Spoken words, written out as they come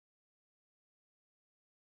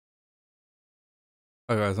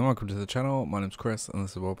Hi guys and welcome to the channel. My name's Chris and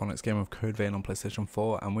this is Webbonix game of Code Vein on PlayStation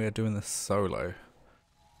 4 and we are doing this solo.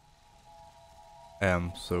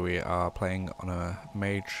 So we are playing on a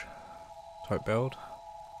mage type build.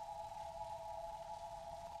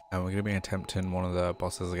 And we're going to be attempting one of the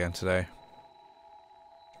bosses again today.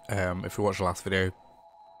 If you watched the last video, it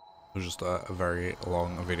was just a very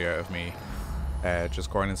long video of me just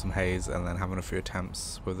grinding some haze and then having a few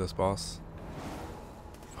attempts with this boss.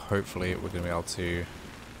 Hopefully we're going to be able to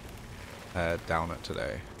down it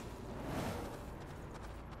today.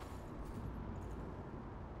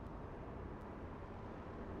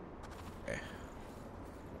 Okay.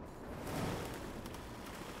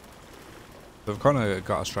 So we've kind of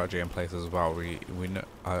got a strategy in place as well. We know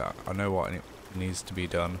I know what needs to be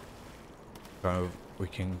done. Kind of we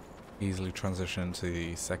can easily transition to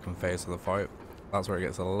the second phase of the fight. That's where it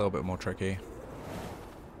gets a little bit more tricky.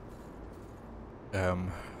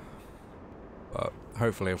 But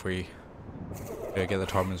hopefully if we get the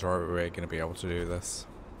timings right, we're going to be able to do this.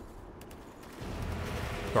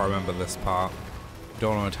 Gotta remember this part. You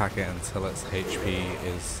don't want to attack it until its HP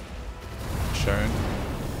is shown.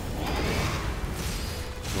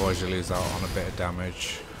 Otherwise you lose out on a bit of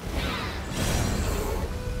damage.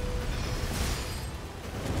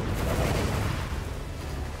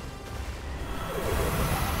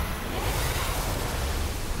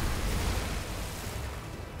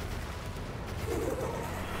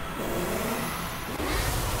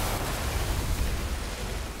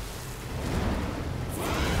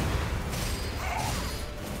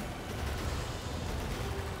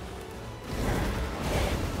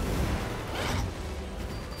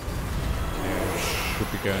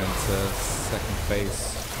 Should be going to second phase.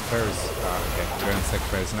 Where is okay, we're going to second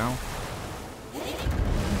phase now.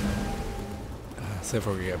 See if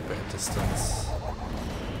we can get a bit of distance.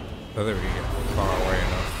 Whether we can get far away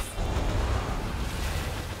enough.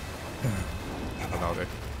 And that'll do.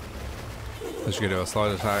 Let's go do our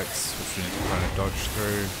slide attacks, which we need to kind of dodge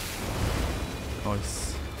through.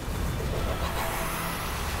 Nice.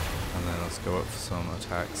 And then let's go up for some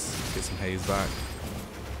attacks, get some haze back.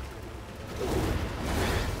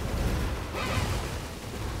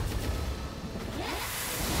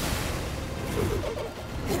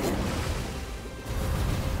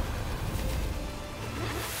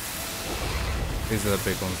 These are the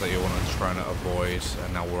big ones that you want to try and avoid,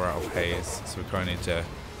 and now we're out of haze, so we kind of need to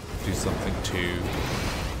do something to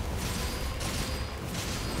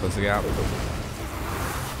close the gap.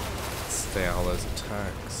 Stay out of those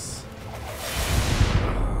attacks.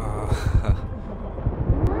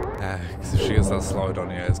 Because if she gets that slide on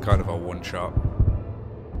you, it's kind of a one-shot.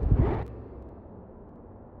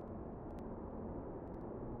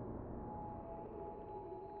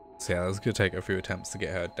 So yeah, it's going to take a few attempts to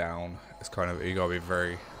get her down. It's kind of, you got to be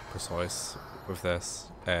very precise with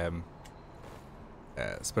this,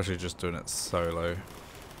 especially just doing it solo.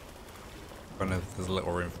 Kind of, there's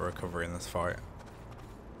little room for recovery in this fight.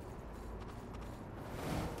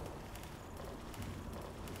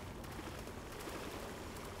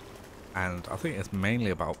 And I think it's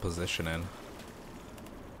mainly about positioning.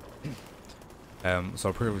 So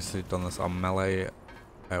I've previously done this on melee,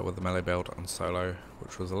 with the melee build on solo,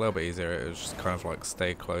 which was a little bit easier. It was just kind of like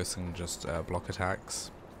stay close and just block attacks.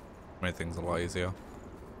 Made things a lot easier.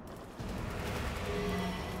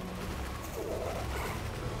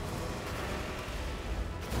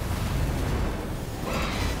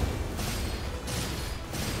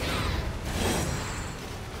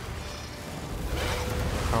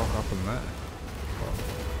 How happened there?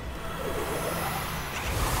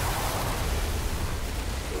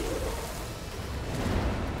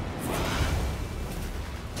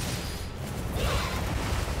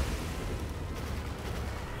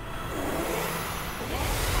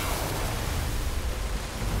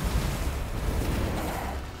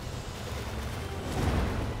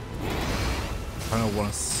 I kind of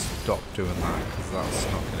want to stop doing that because that's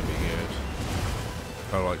not going to be good.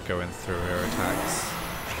 I like going through her attacks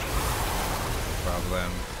rather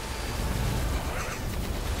than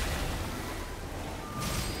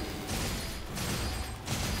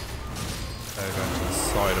going to the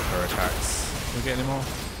side of her attacks. Can we get any more?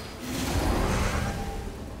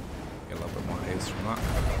 Get a little bit more haze from that.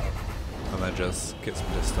 And then just get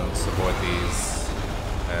some distance, avoid these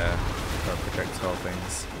projectile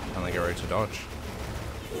things, and then get ready to dodge.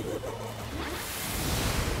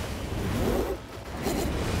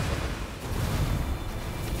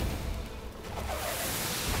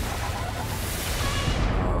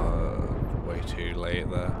 Way too late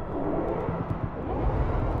there.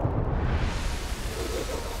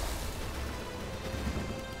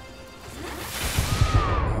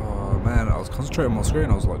 concentrating on my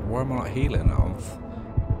screen. I was like, why am I not healing?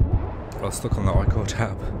 I was stuck on the icon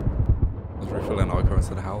tab. I was refilling icon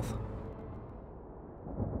instead of health.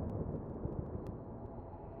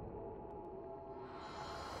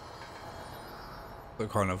 So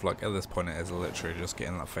kind of like at this point it is literally just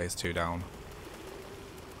getting that phase 2 down.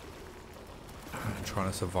 And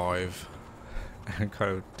trying to survive and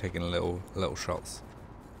kind of taking little shots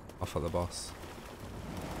off of the boss.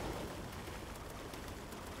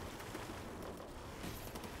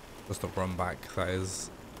 Just a run back, that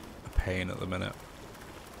is a pain at the minute.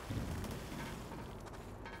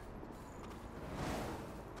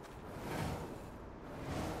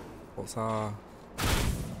 What's our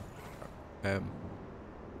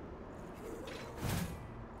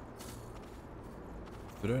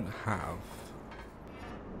we don't have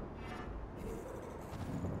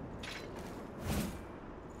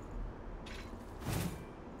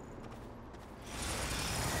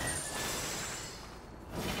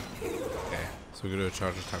so we're going to do a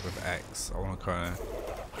charge attack with X. I want to kind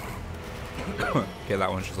of get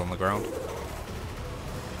that when she's on the ground.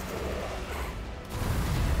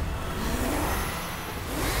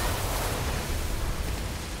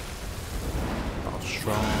 That's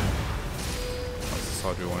strong. That's the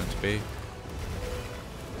side we want it to be.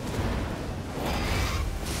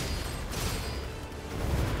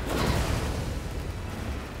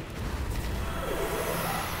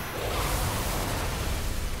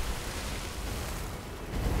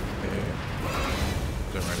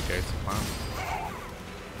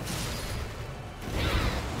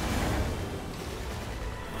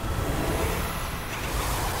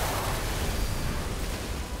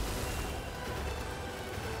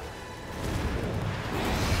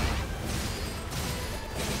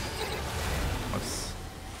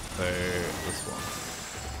 This one.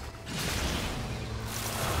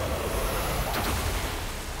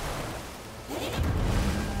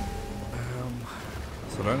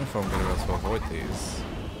 So I don't know if I'm going to be able to avoid these.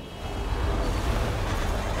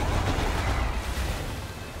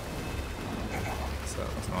 So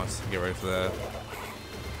that's nice. Get ready for their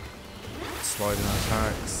sliding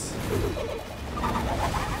attacks.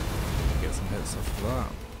 Get some hits off of that.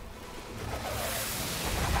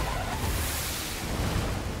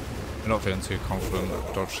 I'm not feeling too confident.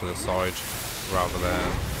 Dodge to the side rather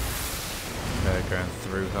than going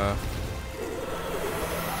through her.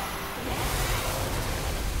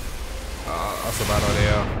 That's a bad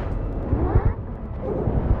idea.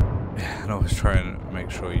 Yeah, and always try and make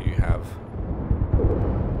sure you have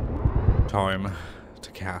time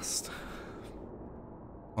to cast.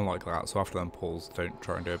 Unlike that, so after them pulls, don't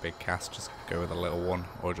try and do a big cast, just go with a little one,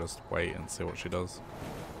 or just wait and see what she does.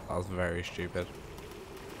 That was very stupid.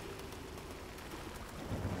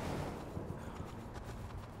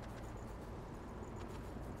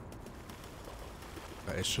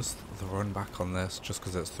 It's just the run back on this, just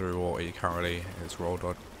because it's through water, you can't really, it's roll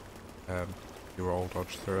dodge, you roll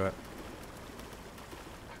dodge through it.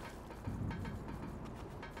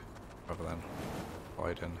 Rather than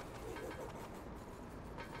hiding.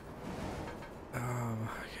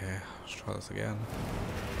 Okay, let's try this again.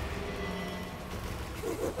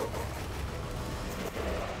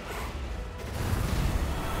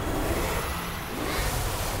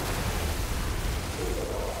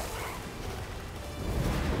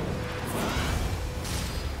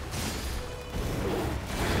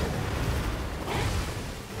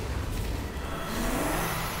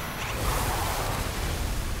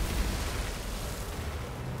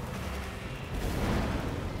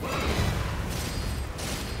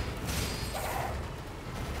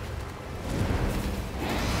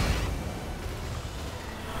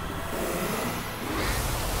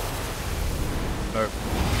 Nope.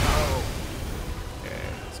 No.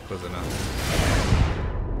 Yeah, it's close enough.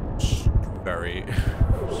 Very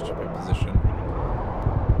stupid position.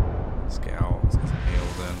 Let's get out. Let's get some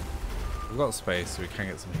heals in. We've got space, so we can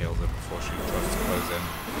get some heals in before she tries to close in.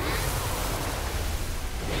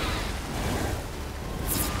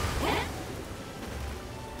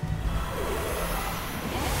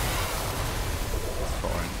 That's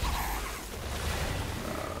fine.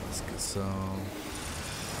 Let's get some.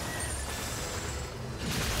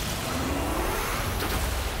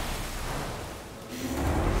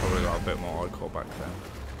 A bit more hardcore back then.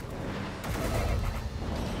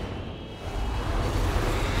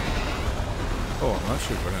 Oh, I'm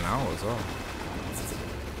actually running out as well.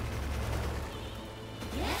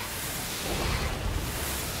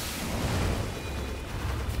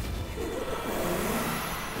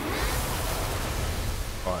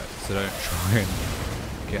 Right, so don't try and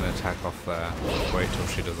get an attack off there. Wait till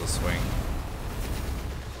she does a swing.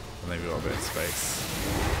 And then we've got a bit of space.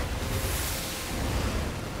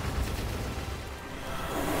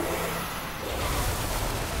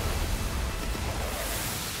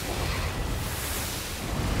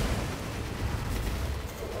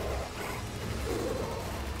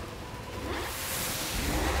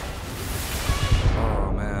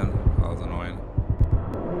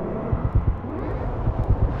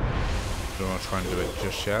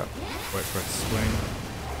 just yet. Wait for it to swing.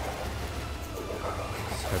 I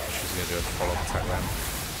was hoping she was going to do a follow-up attack then.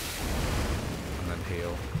 And then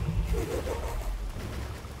heal.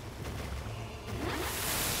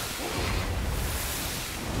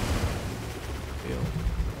 Heal.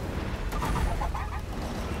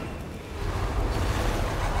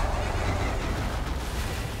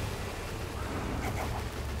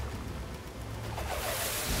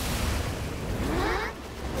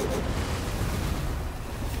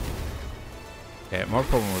 Yeah, my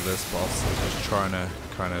problem with this boss is just trying to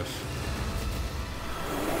kind of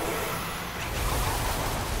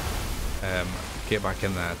get back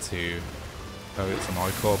in there to go get some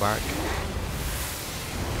iCore back.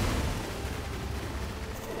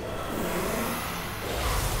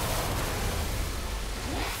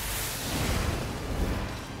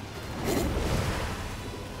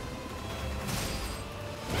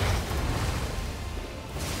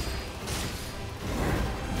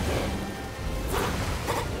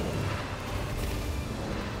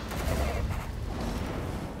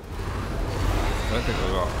 I don't think I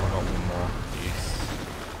got one more use.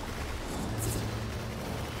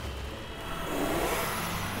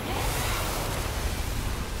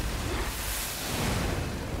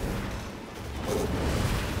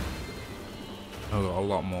 I've got a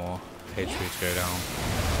lot more HP to go down.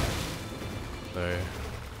 So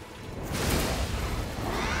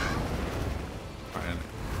try and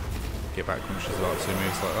get back when she's about 2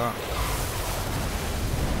 moves like that.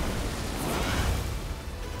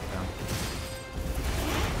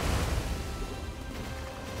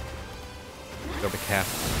 Gotta be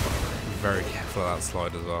careful, very careful of that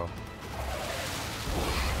slide as well.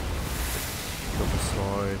 Double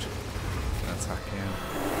slide, and attack him.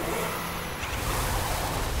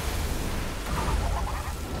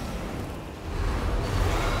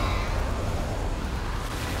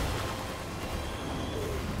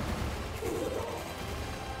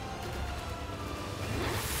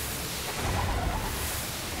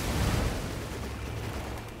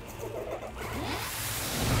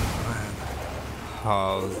 I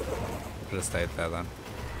could have stayed there then.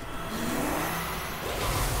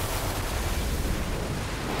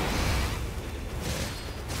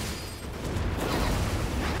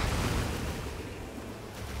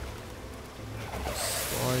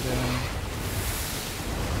 Slide in.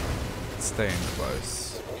 Staying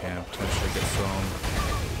close. Can potentially get some.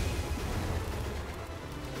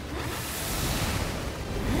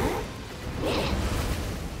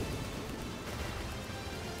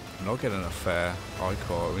 Not getting a fair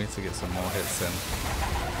iCore. We need to get some more hits in.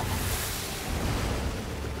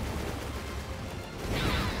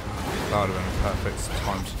 That would have been a perfect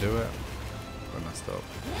time to do it. I messed up.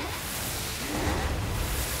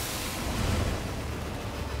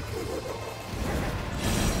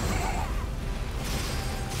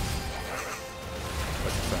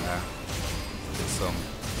 But there. Get some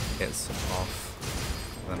hits off.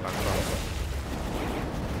 And then back off.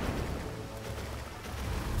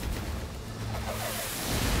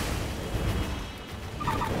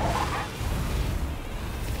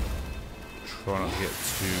 Try not to get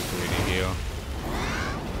too greedy here.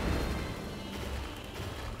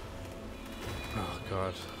 Oh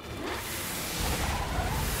god.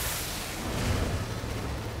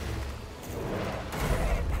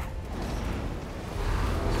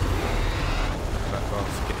 Back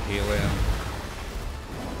off, get heal in.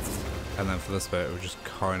 And then for this bit we just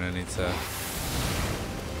kinda need to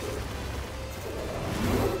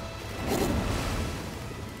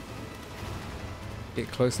get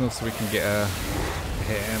close enough so we can get a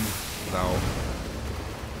hit in without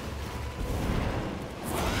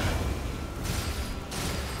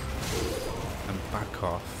and back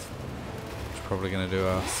off. She's probably going to do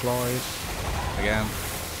a slide again.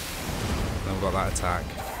 Then we've got that attack.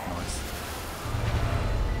 Nice.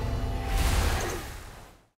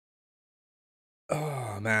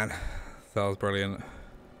 Oh man, that was brilliant.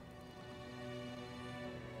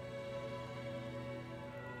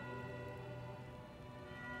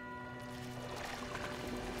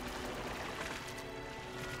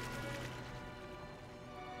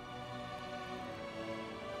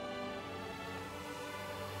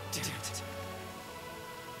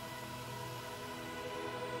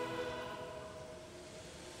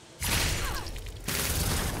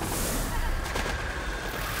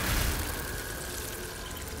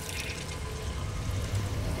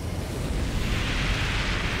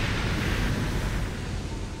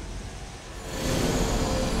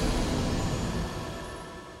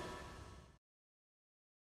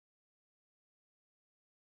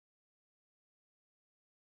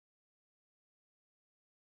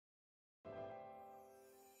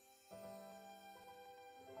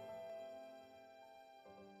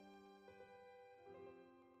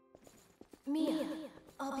 Mia,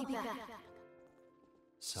 I'll be back.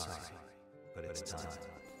 Sorry, but it's time.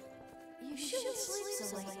 You shouldn't sleep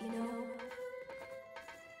so late, you know.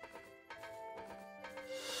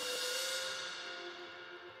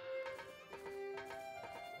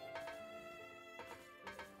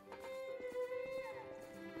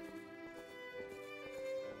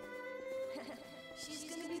 She's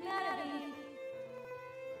gonna be mad at me.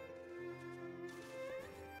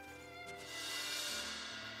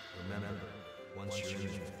 Remember, once you're in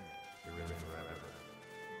there, you're in forever.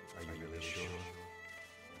 Are you really sure?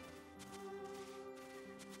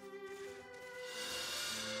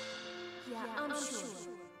 Yeah, I'm sure.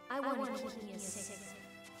 I want to keep Mia safe.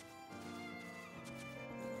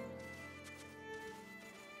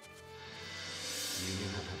 You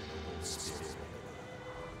have a noble spirit.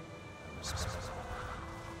 I respect that.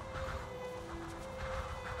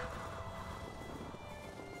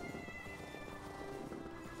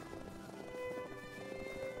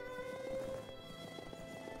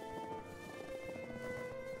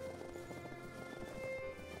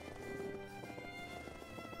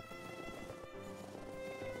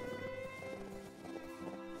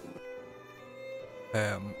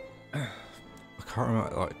 I can't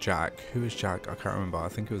remember, like Jack. Who is Jack? I can't remember. I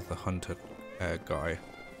think it was the hunter guy.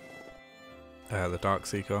 The Dark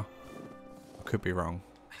Seeker. I could be wrong.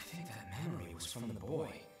 I think that memory was from the boy.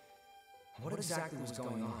 What exactly was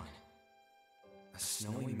going on? A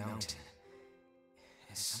snowy mountain.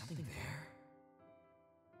 Is something there?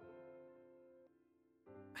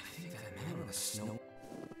 I think that man on the snow...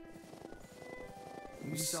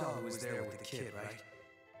 You saw who was there with the kid, right?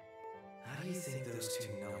 How do you think those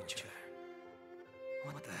two know each other?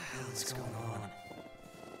 What the hell is going on?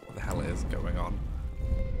 What the hell is going on?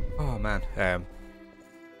 Oh man,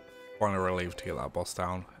 finally relieved to get that boss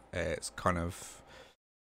down. It's kind of,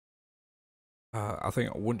 I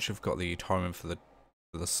think once you've got the timing for the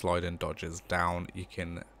slide and dodges down, you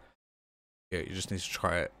can, you just need to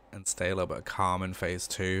try it and stay a little bit calm in phase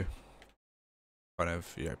 2. Kind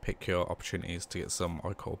of, pick your opportunities to get some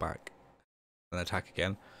recoil back and attack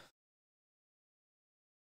again.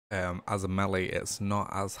 As a melee, it's not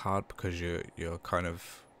as hard because you're kind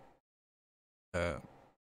of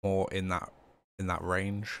more in that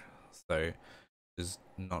range, so it's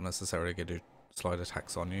not necessarily going to do slide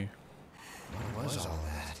attacks on you. What was all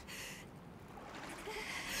that?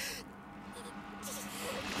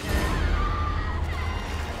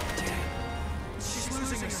 She's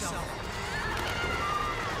losing herself.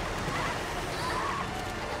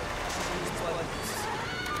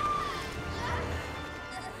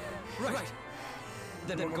 Right.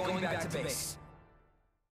 Then we're going back to base.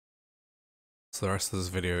 So the rest of this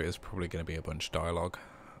video is probably going to be a bunch of dialogue.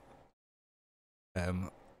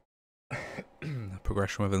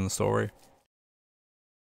 Progression within the story.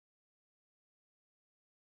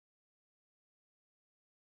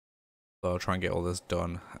 So I'll try and get all this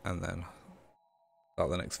done and then start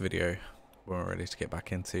the next video when we're ready to get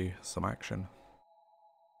back into some action.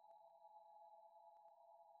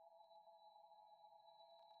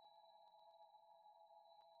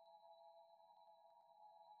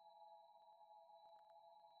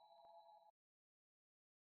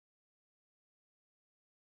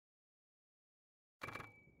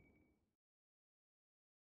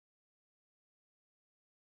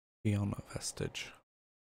 Beyond a vestige.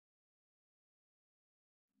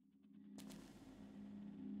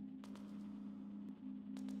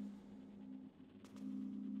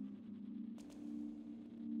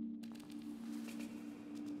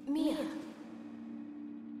 Mia.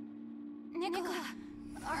 Nicola,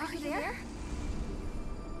 are you there?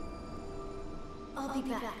 I'll be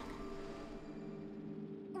back.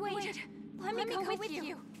 Wait, let me go with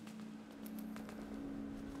you.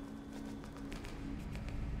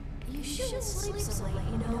 You shouldn't sleep so late,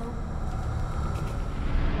 you know.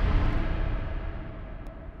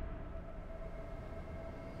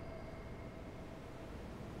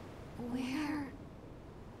 Where?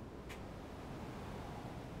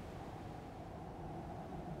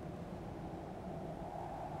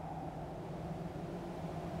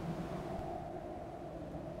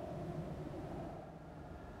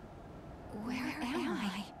 Where am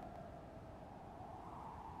I?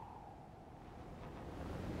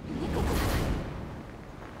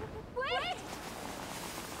 Wait!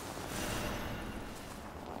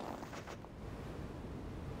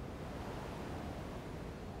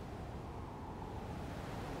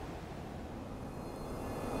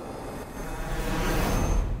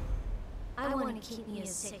 I want to keep Mia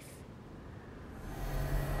safe.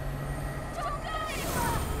 Don't go,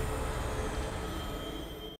 Nicola!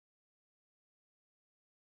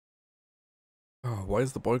 Oh, why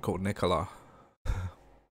is the boy called Nicola?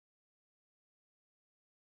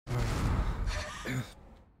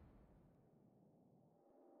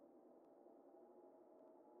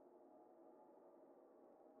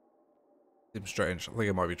 Seems strange. I think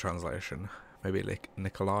it might be translation. Maybe like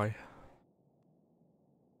Nikolai.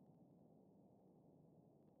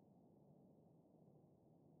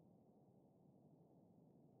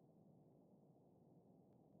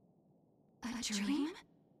 A dream?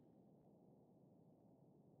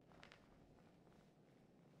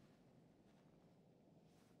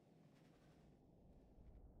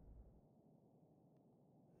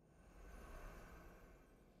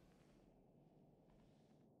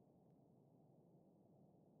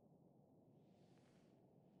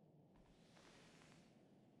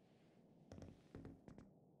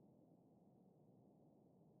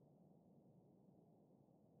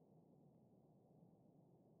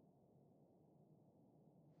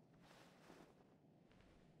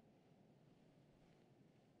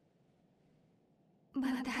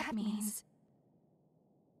 But that means...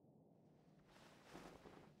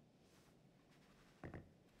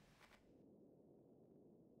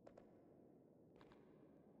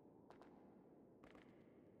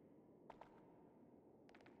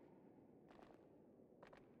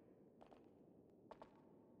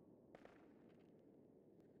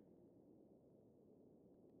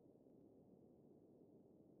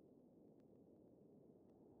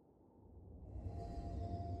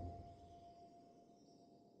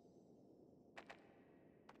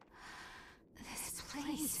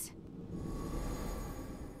 Place.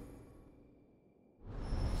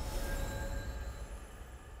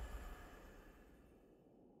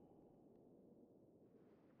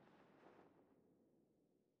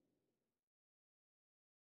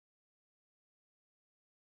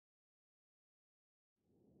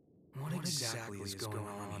 What exactly is going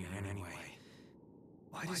on here anyway?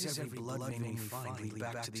 Why does every blood vein we find lead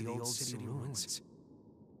back to the old city ruins?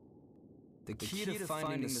 The key to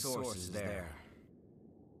finding the source is there.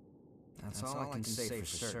 That's all I can say for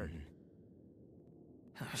certain.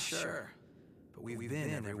 Sure, but we've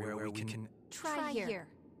been everywhere we can... Try here.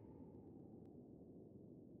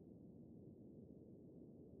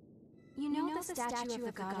 You know the statue of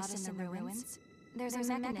the goddess in the ruins? There's a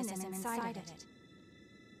mechanism inside of it.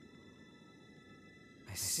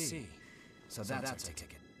 I see. So that's our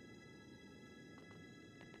ticket.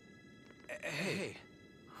 Hey,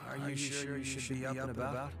 are you sure you should be up and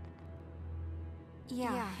about?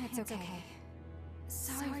 Yeah, it's okay.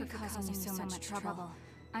 Sorry for causing you so much trouble.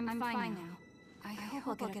 I'm fine now. I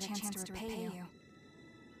hope I'll get a chance to repay you.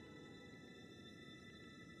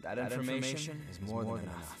 That information is more than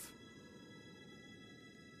enough.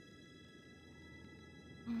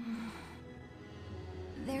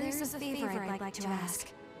 There is a favor I'd like to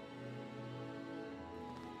ask.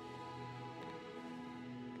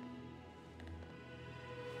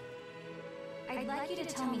 I'd like you to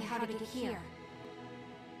tell me how to get here.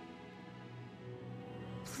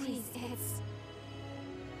 Please,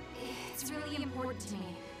 it's really important to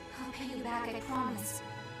me. I'll pay you back, I promise.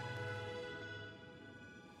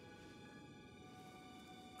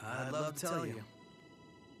 I'd love to tell you,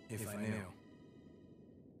 if I knew.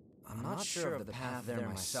 I'm not sure of the path there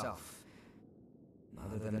myself.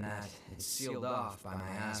 Other than that, it's sealed off by my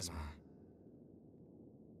asthma.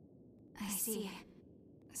 I see.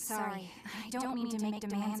 Sorry, I don't mean to make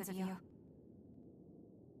demands of you.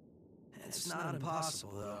 It's not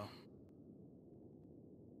impossible, though.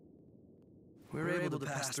 We were able to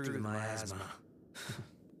pass through the miasma,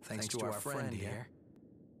 thanks to our friend here.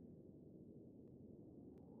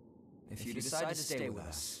 If you decide to stay with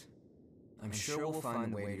us, I'm sure we'll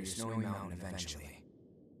find a way to your snowy mountain eventually.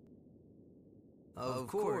 Of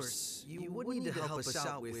course, you would need to help us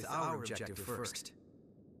out with our objective first.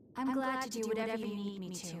 I'm glad to do whatever you need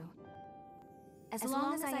me to. As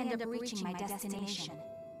long as I end up reaching my destination.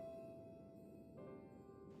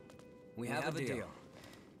 We have a deal.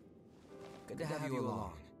 Good to have you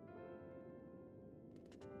along.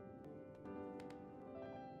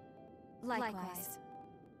 Likewise.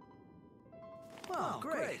 Well,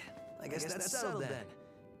 great. I guess that's settled then.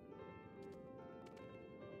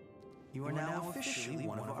 You are now officially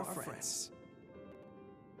one of our friends.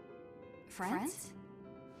 Friends?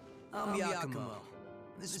 I'm Yakumo.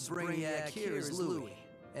 This brainiac here is Louie.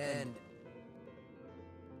 And...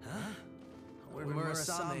 Huh? Where'd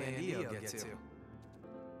Murasame and Io get to?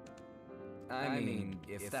 I mean,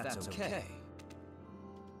 if that's okay.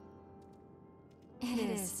 It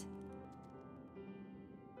is.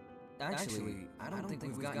 Actually, I don't think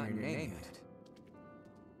we've gotten your name yet.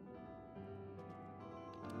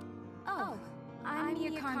 Oh, I'm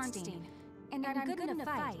Mia Karnstein, and I'm good in a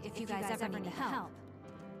fight if you guys ever need help.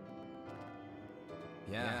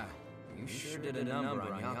 Yeah, you sure did a number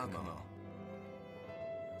on Yakumo.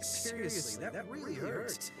 Seriously, that really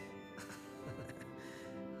hurts.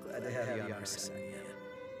 Glad to have you on our side again.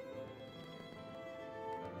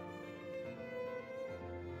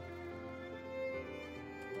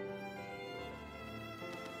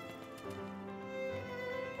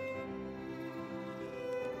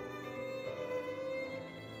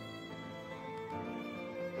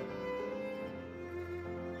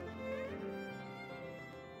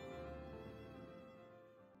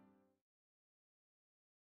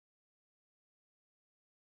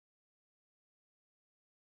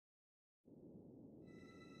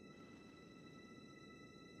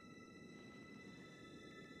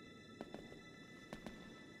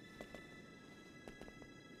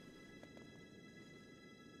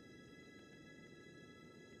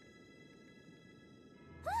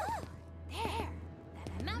 There!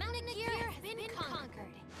 That mountain here has been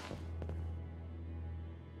conquered.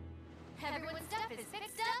 Everyone's stuff is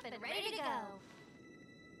fixed up and ready to go.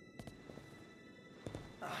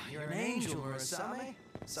 You're an angel, Murasame.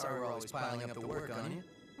 Sorry we're always piling up the work on you.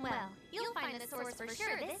 Well, you'll find the source for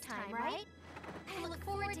sure this time, right? I look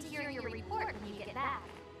forward to hearing your report when you get back.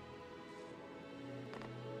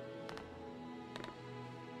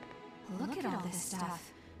 Look at all this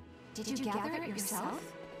stuff. Did you gather it yourself?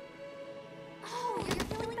 Oh, you're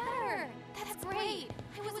feeling better! That's great!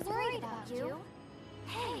 I was worried about you.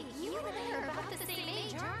 Hey, you and I are about the same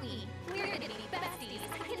age, aren't we? We're gonna be besties,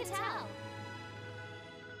 I can tell.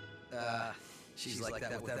 She's like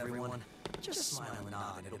that with everyone. Just smile and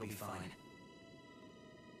nod and it'll be fine.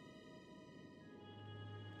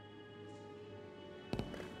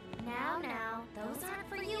 Now, those aren't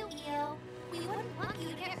for you, Io. We wouldn't want you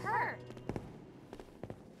to get hurt.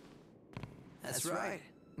 That's right.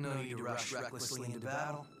 No need to rush recklessly into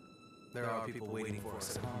battle. There are people waiting for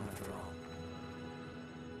us at home after all.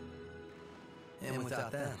 And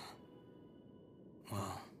without them,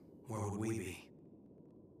 well, where would we be?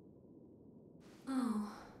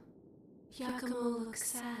 Oh, Yakumo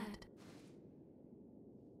looks sad.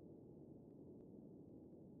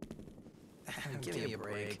 Give me a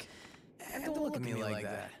break. And don't look at me like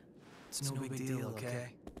that. It's no big deal,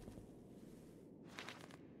 okay?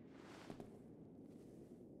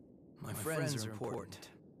 My friends are important.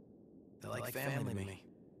 They're like family to me.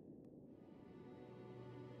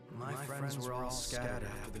 My friends were all scattered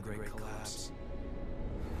after the great collapse.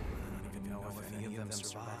 I don't even know if any of them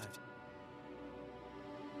survived.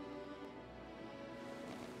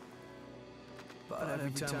 But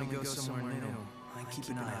every time we go somewhere new, I keep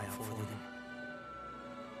an eye out for them.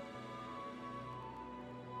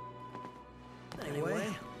 Anyway,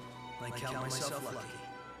 I count myself lucky.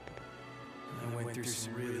 I went through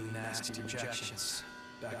some really nasty rejections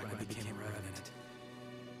back when I became a Revenant.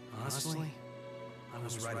 Honestly, I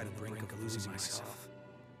was right on the brink of losing myself.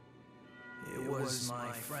 It was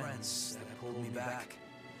my friends that pulled me back,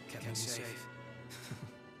 kept me safe.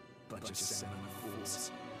 Bunch of sentimental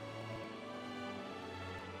fools.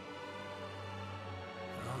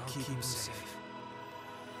 I'll keep them safe,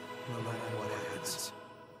 no matter what happens.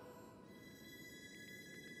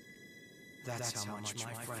 That's how much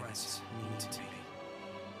my friends mean to me.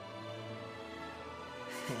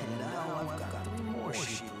 And now I've got 3 more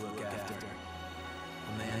sheep to look after.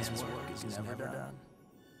 A man's work is never done.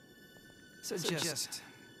 So just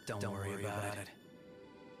don't worry about it.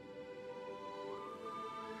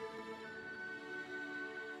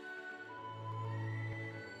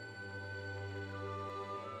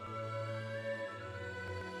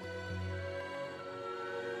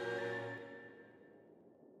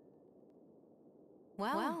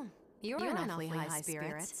 Well, you're in awfully high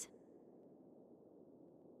spirits.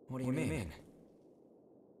 What do you mean?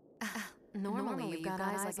 Normally you've got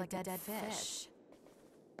eyes like a dead fish.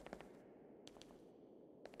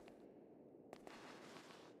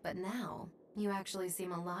 But now, you actually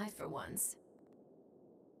seem alive for once.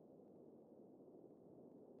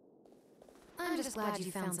 I'm just glad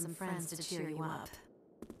you found some friends to cheer you up.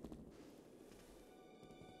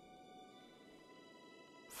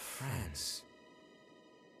 Friends?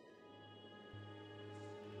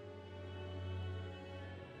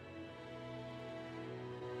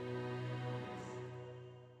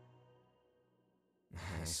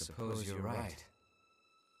 I suppose you're right.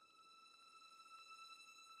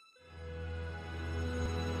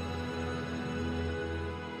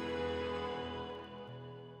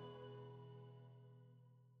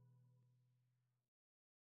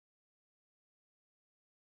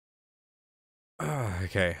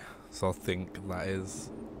 Okay, so I think that is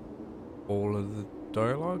all of the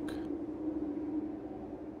dialogue.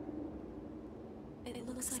 It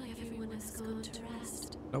looks like everyone has gone to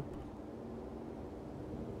rest. Nope.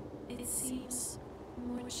 It seems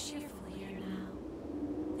more cheerful here now.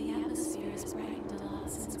 The atmosphere has brightened a lot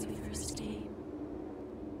since we first came.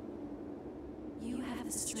 You have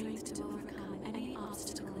the strength to overcome any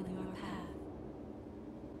obstacle in your path.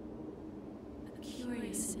 A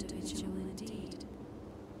curious individual indeed.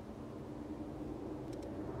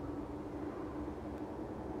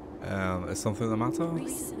 Is something the matter?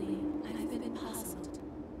 Recently, I've been puzzled.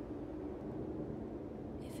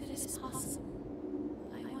 If it is possible,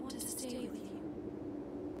 I want to stay with you,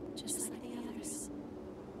 just like the others.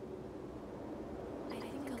 I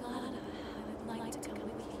think a lot about how I'd like to come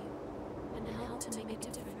with you and help to make a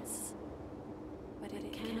difference. But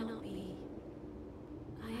it cannot be.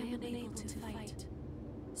 I am unable to fight,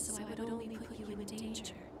 so I would only put you in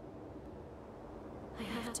danger. I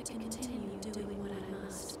have to continue doing what I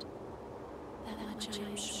must. That much I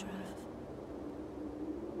am sure of.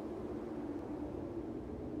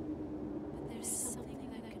 But there's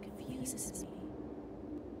something that confuses me.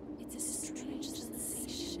 It's a strange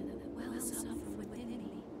sensation that wells up from within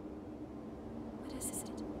me. What is it?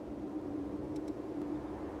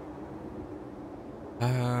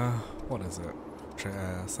 What is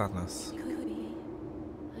it? Sadness. Could be.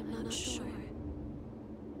 I'm not sure.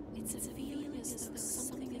 It's a feeling as though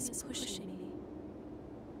something is pushing me.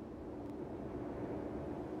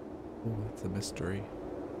 Oh, it's a mystery.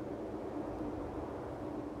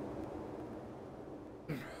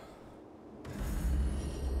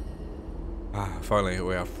 Finally,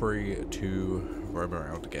 we are free to roam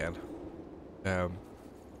around again. Over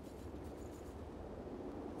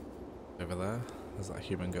there's that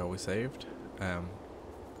human girl we saved.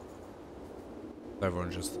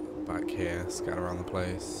 Everyone's just back here, scattered around the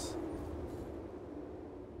place.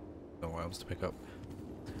 No one else to pick up.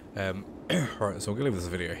 Right, so I'm gonna leave this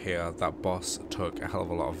video here. That boss took a hell of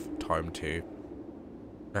a lot of time to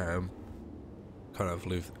kind of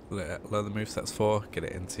learn the movesets for, get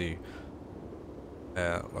it into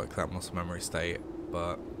like that muscle memory state.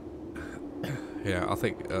 But yeah, I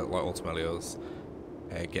think like ultimately it was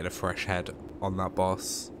getting a fresh head on that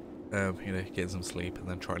boss, you know, getting some sleep and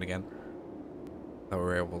then trying again, that we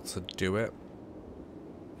were able to do it.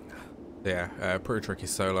 Yeah, pretty tricky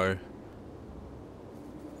solo.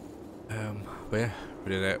 But yeah,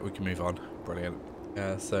 we did it. We can move on. Brilliant.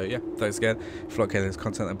 So yeah, thanks again. If you like this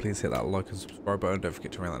content, then please hit that like and subscribe button. Don't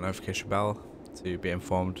forget to ring that notification bell to be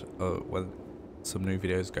informed when some new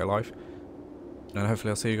videos go live. And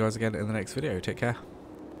hopefully I'll see you guys again in the next video. Take care.